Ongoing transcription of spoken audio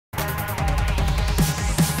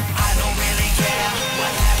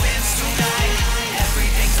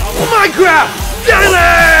Minecraft Daily!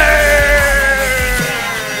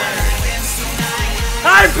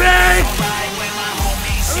 Hi, Pig!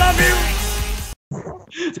 I love you!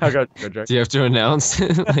 Go, Jack. Do you have to announce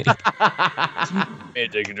it? Like... Hey,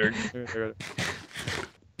 take a drink.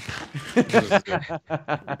 Get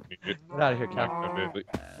out of here, Cal.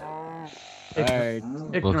 Alright.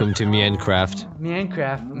 Welcome to Minecraft.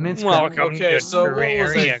 Minecraft. Welcome Okay, to so what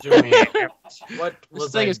was I doing? What This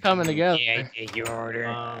was thing I is coming together. Yeah, your order.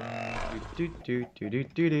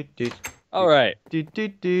 Alright.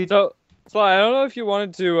 So, Sly, I don't know if you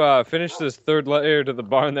wanted to finish this third layer to the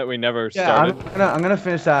barn that we never started. I'm gonna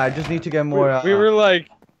finish that. I just need to get more. We were like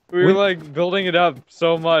building it up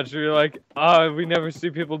so much. We were like, we never see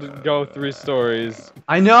people go 3 stories.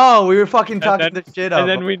 I know we were fucking talking this shit up. And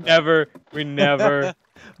then we never.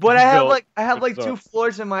 But I have like 2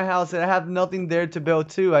 floors in my house, and I have nothing there to build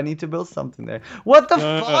too. I need to build something there. What the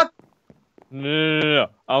fuck? No.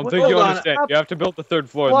 I don't think you understand. You have to build the 3rd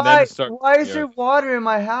floor and then start. Why is there water in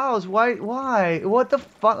my house? Why? What the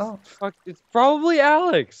fuck? Oh. Fuck, it's probably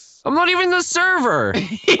Alex. I'm not even the server!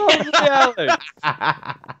 Probably Alex.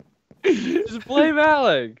 Just blame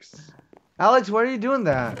Alex. Alex, why are you doing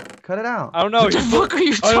that? Cut it out. I don't know. What the fuck are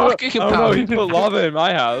you talking I about? don't know. He put lava in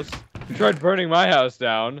my house. He tried burning my house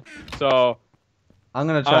down. So I'm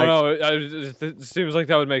gonna try. I don't know. It seems like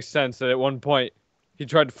that would make sense. That at one point he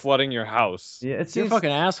tried flooding your house. Yeah, it You're a seems. fucking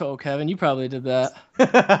asshole, Kevin. You probably did that.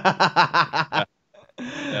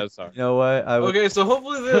 Yeah, sorry. You know what? Okay, so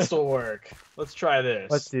hopefully this will work. Let's try this.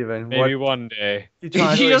 What, Steven? Maybe one day. You Did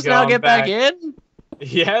trying you to just now get back in?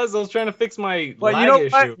 Yes, I was trying to fix my Well, lag you know issue.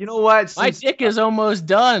 what? You know what? My dick is almost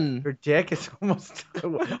done. Your dick is almost.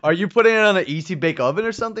 Are you putting it on an easy bake oven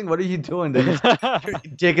or something? What are you doing? Your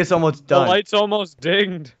dick is almost The done. light's almost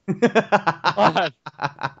dinged. God.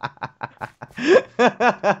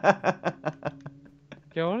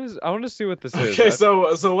 Yeah, I want to see what this is. Okay,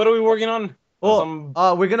 so what are we working on?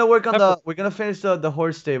 Well, we're gonna work on we're gonna finish the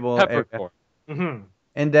horse stable area. Peppercorn. Mm-hmm.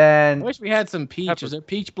 And I then wish we had some peach. Is there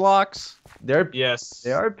peach blocks? Yes.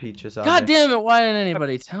 there are peaches out God there. damn it! Why didn't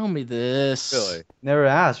anybody tell me this? Really? Never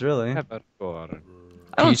asked, really. Peppercorn.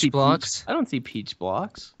 I don't Peach see blocks? I don't see peach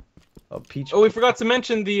blocks. Oh, peach. Oh, we forgot to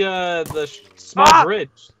mention the small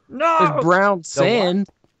bridge. No. There's brown sand.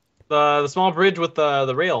 The small bridge with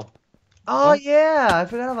the rail. Oh yeah, I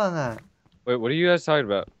forgot about that. Wait, what are you guys talking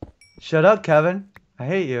about? Shut up, Kevin. I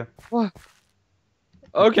hate you. What?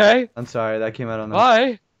 Okay. I'm sorry, that came out on the.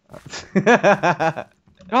 Bye.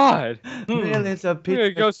 God. Millions of I'm gonna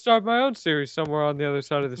peaches. go start my own series somewhere on the other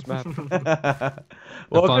side of this map.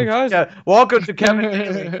 Welcome, guys. welcome to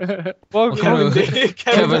Kevin. Welcome to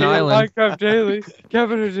Kevin Island. Minecraft Daily,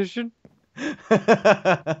 Kevin Edition.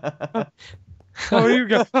 How are you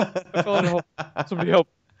guys? I fell in a hole. Somebody help.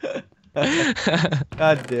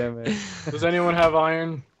 God damn it. Does anyone have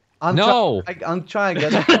iron? No. I'm trying to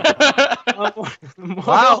get it.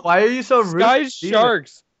 Wow, why are you so rude? Sky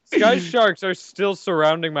sharks are still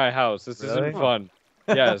surrounding my house. This Really? isn't fun.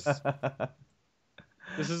 Yes.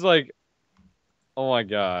 This is like, oh my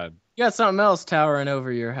god. You got something else towering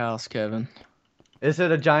over your house, Kevin. Is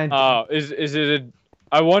it a giant? Oh, is it a?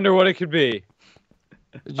 I wonder what it could be.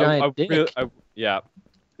 A giant dick. Yeah.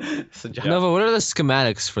 It's a giant. Nova, what are the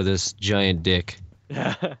schematics for this giant dick?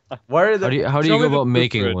 Where are the? How do you Show go me the about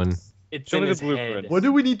making one? blueprints. It's Show in me the his blueprint. head. What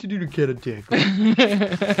do we need to do to get a dick? If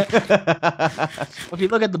you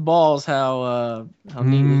look at the balls, how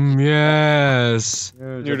neatly Yes.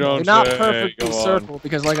 You they're don't not say. perfectly Go on. circle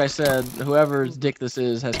because, like I said, whoever's dick this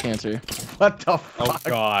is has cancer. What the Oh fuck?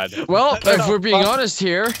 god. Well, if we're being honest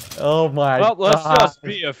here, Oh my Well, let's god. just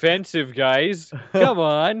be offensive, guys. Come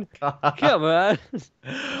on. Come on.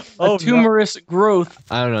 Oh, A tumorous growth.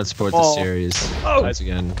 I do not support the series. Oh. Once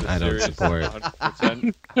again, I don't Serious, support.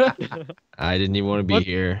 100%. I didn't even want to be What?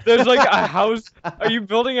 here. There's like a house. Are you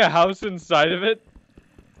building a house inside of it?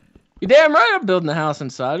 You damn right I'm building a house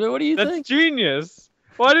inside of it. What do you That's think? genius.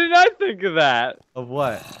 Why didn't I think of that? Of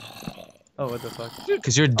what? Oh, what the fuck?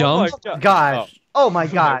 Because you're Oh dumb. my God. Oh my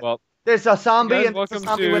Okay, god. well, There's a zombie guys, and there's a welcome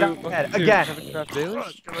zombie to, without a head. Again. Minecraft Daily.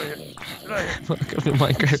 Welcome to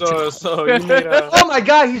Minecraft. So you made a. Oh my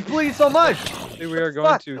god, he's bleeding so much. Today we are going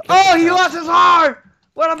Fuck. to Oh, he lost his heart.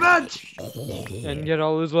 What a bitch. and get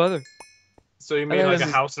all his leather. So you made like a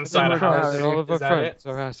house inside a house. And all of our Is that friends it?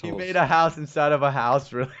 are He assholes. made a house inside of a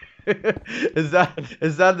house, really? is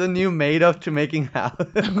that the new made up to making house?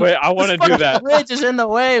 Wait, I want to This do fucking that. bridge is in the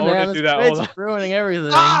way, I wanna man. do This that. bridge Hold is ruining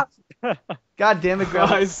everything. Ah! God damn it, Oh,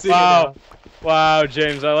 Grandma. I see. Wow. It Wow,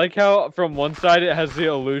 James, I like how from one side it has the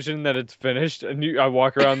illusion that it's finished, and I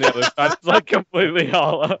walk around the other side, it's like completely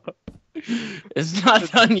hollow. It's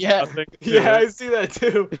not done yet. Nothing to Yeah, I it. see that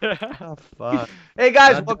too. Oh, fuck. Hey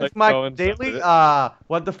guys, Not welcome like to my going daily something.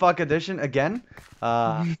 what the fuck edition again.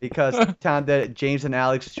 Because time that James and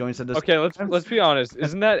Alex joins the Okay, let's be honest.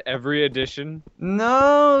 Isn't that every edition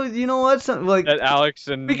No, you know what? Like that Alex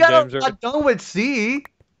and we got James a are? lot done with C.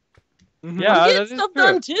 Yeah, I'm that getting is stuff true.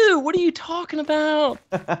 done too. What are you talking about?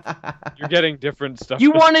 You're getting different stuff.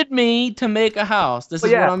 You wanted me to make a house. This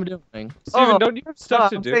is yeah. what I'm doing. Steven, Oh, don't you have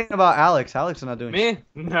stuff to I'm do? saying about Alex. Alex is not doing shit.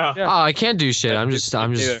 Me? No. Yeah. Oh, I can't do shit. I'm Yeah, just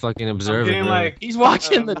neither. fucking I'm observing. getting bro. like He's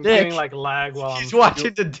watching the I'm dick. getting like lag while I'm. He's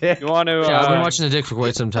watching the dick. You want to? Yeah, I've been watching the dick for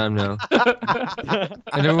quite some time now.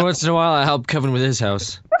 And every once in a while, I help Kevin with his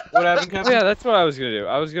house. What happened, Oh Kevin? yeah, that's what I was gonna do.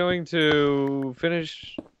 I was going to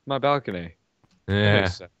finish my balcony. Yeah.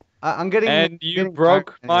 I'm getting. And you getting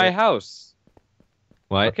broke tired my anyway. house.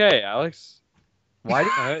 What? Okay, Alex. Why?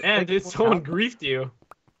 Alright. And did someone griefed you?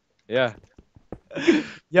 Yeah.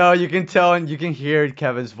 Yo, you can tell and you can hear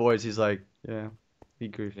Kevin's voice. He's like, yeah, he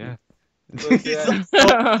agrees. Yeah. He's like,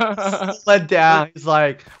 so let down. He's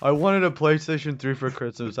like, I wanted a PlayStation 3 for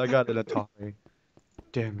Christmas. I got an Atari.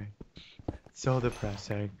 Damn it. So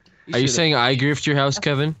depressing. Are you saying I griefed your house,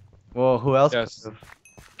 Kevin? Well, who else? Yes. could've?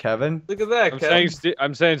 Kevin? Look at that, I'm Kevin. saying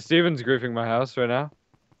I'm saying Steven's griefing my house right now.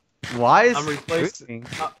 Why is I'm he replacing-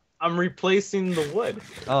 griefing? I'm replacing the wood.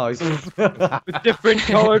 Oh, he's. With different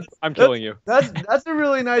colored. I'm killing you. That's a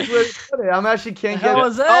really nice way to put it. I'm actually The can't hell get.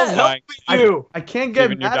 is I'll that? Dying. help you. I can't get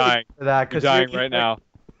Steven, you're mad at you dying. for that You're because dying right now.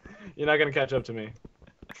 You're not gonna catch up to me.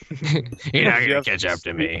 You're not You gonna have- catch up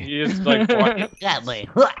to me. He is like rocket, Gladly.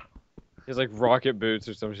 he has like rocket boots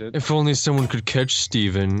or some shit. If only someone could catch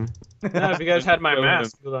Steven. Yeah, if you guys had my Killing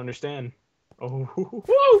mask, you'll understand. Oh,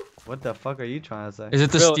 woo. What the fuck are you trying to say? Is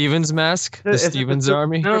it the Really? Stevens mask? The Is it the Stevens super-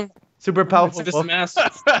 army? No, Super powerful. it's this wolf? mask.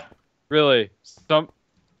 Really?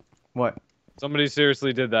 What? Somebody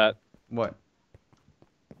seriously did that. What?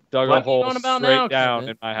 Dug What a are you hole on about straight now, down Kevin?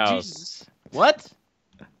 in my house. Jesus. What?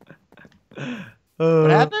 Oh,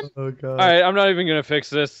 happened? Oh god. All right, I'm not even gonna fix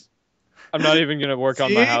this. I'm not even gonna work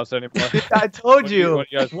on my See? house anymore. I told What do you- you. what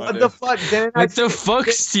do you guys wanna What do? the fuck? Didn't I What the say- fuck,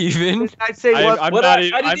 Steven? Didn't I say I- what? I'm What? not I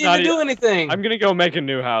even- I'm didn't not even do anything. I'm gonna go make a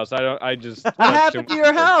new house. I just. What that's happened too to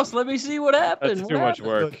your much work. house? Let me see what happened. That's What too much happened?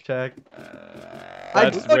 work. Go check. I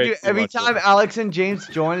That's told way you too every much time work. Alex and James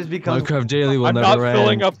join, it becomes Minecraft Daily will I'm never not end.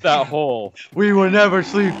 filling up that hole. we will never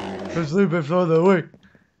sleep. We sleep before the week.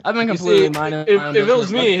 I've been You completely see, minded. if it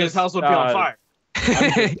was me, his house would be on fire.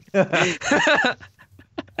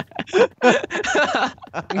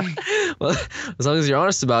 Well, as long as you're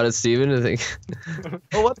honest about it, Steven, I think.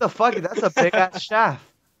 Oh, what the fuck? That's a big ass shaft.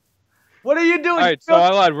 What are you doing? All right, so I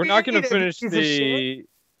lied. We're not gonna finish Piece of shit. the.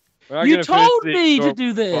 We're not You gonna finish told the me to door do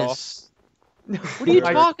wall. this. What are you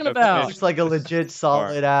Like, talking Okay. about? It's like a legit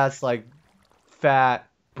solid ass, like fat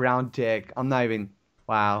brown dick. I'm not even.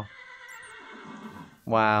 Wow.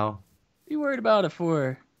 Wow. What are you worried about it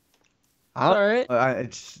for? I'm, All right.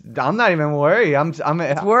 I'm not even worried.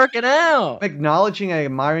 It's working out. acknowledging and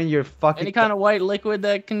admiring your fucking. Any kind of white liquid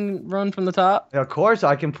that can run from the top. Of course,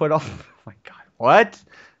 I can put off. Oh my god. What?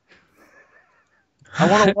 I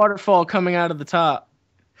want a waterfall coming out of the top.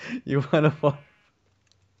 You want to?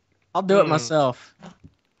 I'll do it myself.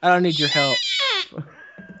 I don't need your help.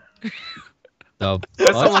 No.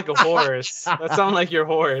 That sounds like a horse. That sounds like your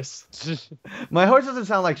horse. My horse doesn't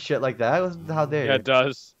sound like shit like that. How dare Yeah, you? it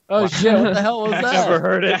does. Oh shit! What the hell was I've never that?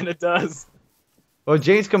 heard it. And it does. Well,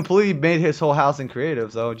 James completely made his whole house in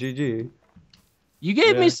creative, so GG. You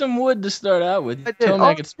gave Yeah. me some wood to start out with. You I did. told me Oh,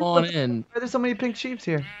 I could spawn in. Why are there so many pink sheeps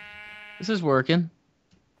here? This is working.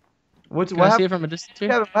 What Can I see it happened? from a distance Yeah,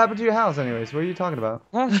 here? what happened to your house, anyways? What are you talking about?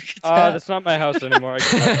 That's not my house anymore.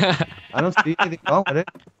 I don't see anything wrong with it.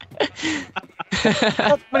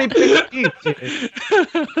 So many pink sheep. Dude.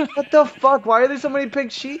 What the fuck? Why are there so many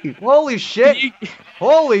pink sheep? Holy shit!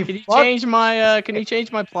 Holy Can you fuck! change my Can you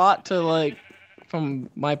change my plot to like from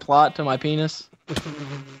my plot to my penis?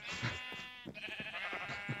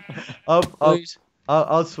 Please.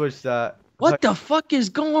 I'll switch that. What the fuck is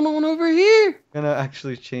going on over here? I'm gonna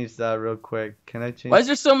actually change that real quick. Can I change? Why is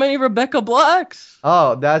there so many Rebecca Blacks?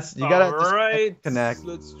 Oh, that's you gotta All right. connect.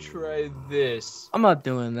 Let's try this. I'm not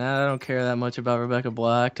doing that. I don't care that much about Rebecca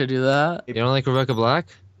Black to do that. You don't like Rebecca Black?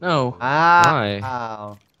 No, Why?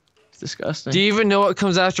 Wow. it's disgusting. Do you even know what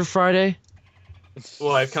comes after Friday?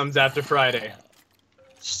 Well, it comes after Friday.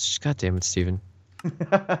 God damn it, Steven.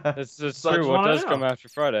 That's So I just true. What wanna does know. come after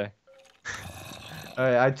Friday?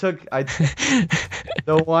 Alright, I took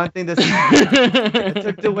the one thing that I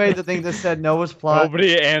took away the thing that said no was plot.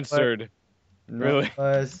 Nobody answered. No really?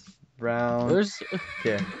 was brown. Where's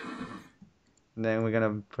Here. And then we're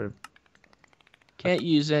gonna put Can't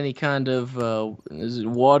use any kind of is it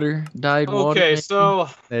water? Dyed water? Okay, maybe? so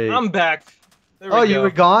Hey. I'm back. There we Oh, go. you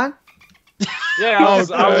were gone? Yeah,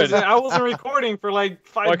 I wasn't recording for like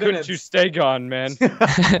 5 Why minutes. couldn't you stay gone, man?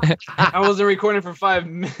 I wasn't recording for 5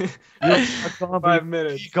 minutes. You're gone, 5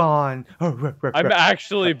 minutes. Be gone. I'm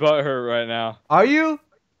actually butthurt right now. Are you?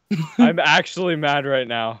 I'm actually mad right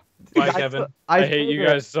now. Bye, Kevin. I hate you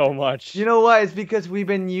guys so much. You know what? It's because we've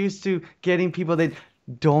been used to getting people that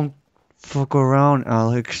don't fuck around,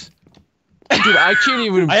 Alex. Dude, I can't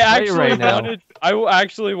even play right now.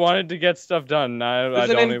 actually wanted to get stuff done. I There's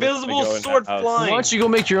don't an even invisible wanna go in sword that house. flying. Why don't you go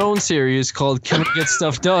make your own series called "Can We Get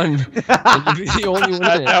Stuff Done"? And you'll be the only one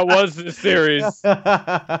in it. That was the series.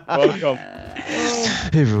 Welcome.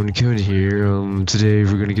 Hey everyone, Kevin here. Today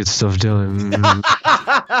we're gonna get stuff done.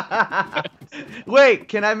 Wait,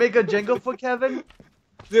 can I make a jingle for Kevin?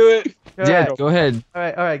 Do it. Yeah, go ahead. All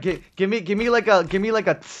right. Give me like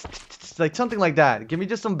like something like that. Give me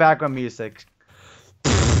just some background music.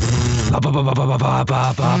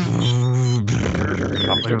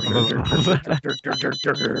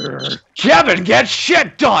 Kevin, get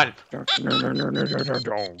shit done.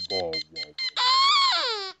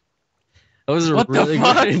 That was a What the really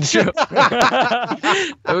fuck? good intro.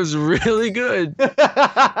 That was really good.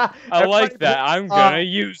 I like that. I'm gonna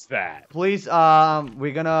use that. Please,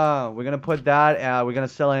 we're gonna put that. We're gonna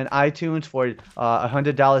sell it in iTunes for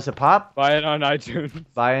 $100 a pop. Buy it on iTunes.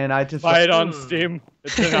 Buy it in iTunes. Buy it on Steam.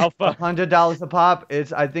 It's an alpha. $100 a pop.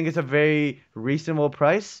 I think it's a very reasonable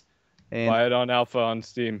price. And Buy it on alpha on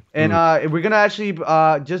Steam. And we're gonna actually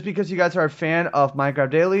just because you guys are a fan of Minecraft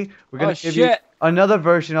Daily, we're gonna give you another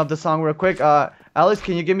version of the song real quick. Alex,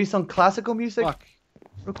 can you give me some classical music? Fuck.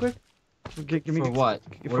 Real quick. Give me For what?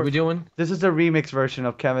 What are we doing? This is the remix version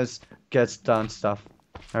of Kevin's Gets Done stuff.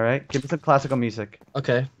 All right, give me some classical music.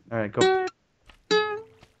 Okay. All right, go.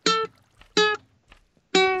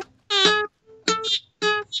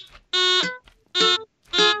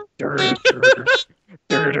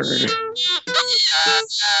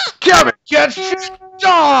 Kevin gets shit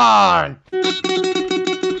done.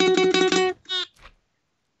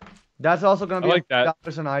 That's also gonna be I like that.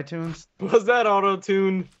 $100 on iTunes. Was that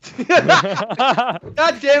auto-tune?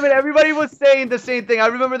 God damn it! Everybody was saying the same thing. I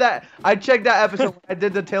remember that. I checked that episode when I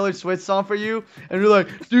did the Taylor Swift song for you, and you're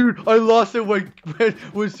like, "Dude, I lost it when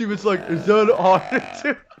she was like, is that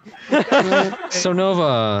auto-tune?" So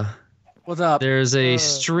Nova, What's up? there's a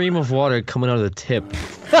stream of water coming out of the tip.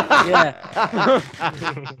 Yeah.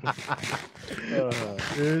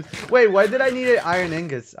 Wait, why did I need an iron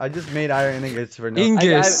ingots? I just made iron ingots for no.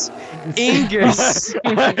 Ingus.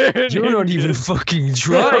 Ingus. You're not even fucking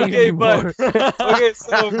trying Okay, anymore. Okay,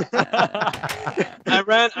 so I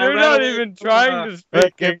ran. You're not even trying to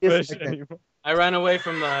speak give me a English second. anymore. I ran away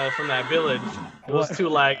from that village. It was too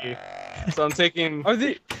laggy, so I'm taking Are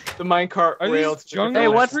the the minecart Are rail. these to jungle Hey,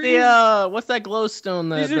 village. what's trees? what's that glowstone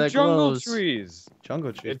that These are that jungle glows? trees.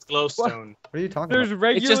 Jungle tree. It's glowstone. What are you talking There's about?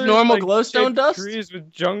 regular. just normal like, glowstone shaped dust? trees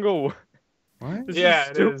with jungle. What? This Yeah,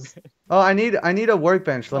 it stupid. is. Oh, I need a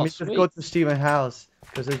workbench. Let Oh, me just sweet. go to Steven's house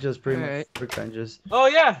because it's just pretty Alright. much workbenches. Oh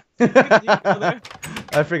yeah. You can go there.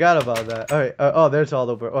 I forgot about that. All right. Oh, there's all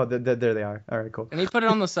the. Oh, there they are. All right, cool. Can you put it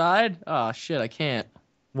on the side? Oh shit, I can't.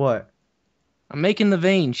 What? I'm making the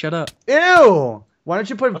vein. Shut up. Ew! Why don't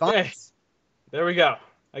you put Okay. vines? There we go.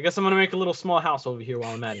 I guess I'm gonna make a little small house over here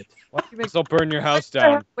while I'm at it. Why don't you make? They'll burn your house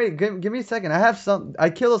down. Wait, give me a second. I have some. I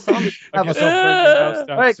kill a zombie. I have Okay, a so burn your house down,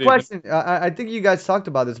 All right, Steven. question. I think you guys talked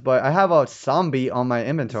about this, but I have a zombie on my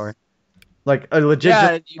inventory, like a legit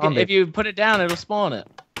Yeah, zombie. if you put it down, it'll spawn it.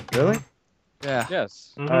 Really? Yeah.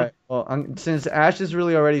 Yes. Mhm. All right. Well, since Ash is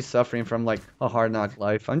really already suffering from like a hard knock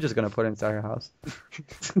life, I'm just gonna put it inside her house.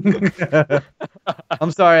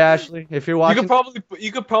 I'm sorry, Ashley, if you're You watching.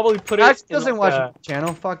 could probably put it. Ash in, doesn't like, watch the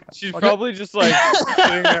channel. Fuck. She's Fuck. probably just like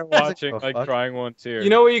sitting there watching, Oh, like fuck. crying one tear. You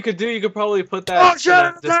know what you could do? You could probably put Oh, that shit, in a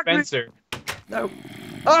attack me. dispenser. No.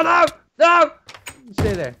 Oh no! No!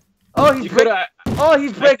 Stay there. Oh, he's You could.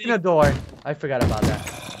 breaking the door. I forgot about that.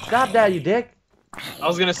 Stop that, you dick. I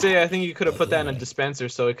was gonna say, I think you could have put that in a dispenser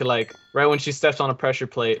so it could like right when she steps on a pressure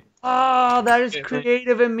plate. Oh, that is Yeah,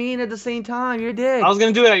 creative and mean at the same time. You're a dick. I was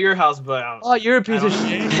gonna do it at your house, but Oh, you're a piece I of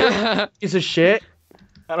don't- shit. Piece of shit.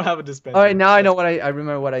 I don't have a dispenser. All right, now I know what I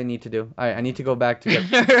remember what I need to do. All right, I need to go back to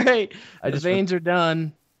get Alright. I The just veins are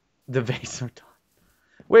done. the vase are done.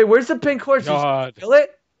 Wait, where's the pink horse? Did you God. kill it?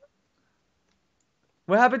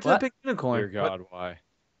 What happened to What? the pink Dear unicorn? God, why?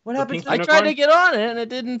 What The happened pink to I the... tried to get on it and it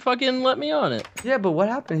didn't fucking let me on it. Yeah, but what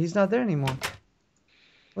happened? He's not there anymore.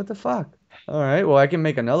 What the fuck? All right, well I can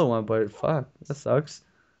make another one, but fuck, that sucks.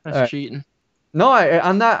 That's Alright. cheating. No,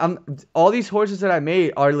 I'm not. All these horses that I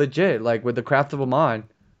made are legit, like with the craftable mod.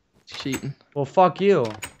 Cheating. Well, fuck you.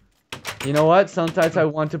 You know what? Sometimes I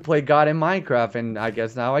want to play God in Minecraft, and I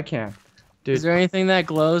guess now I can. Dude. Is there anything that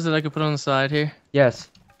glows that I could put on the side here? Yes,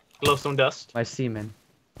 Glowstone dust. my semen.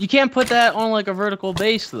 You can't put that on like a vertical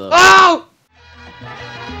base though. Oh!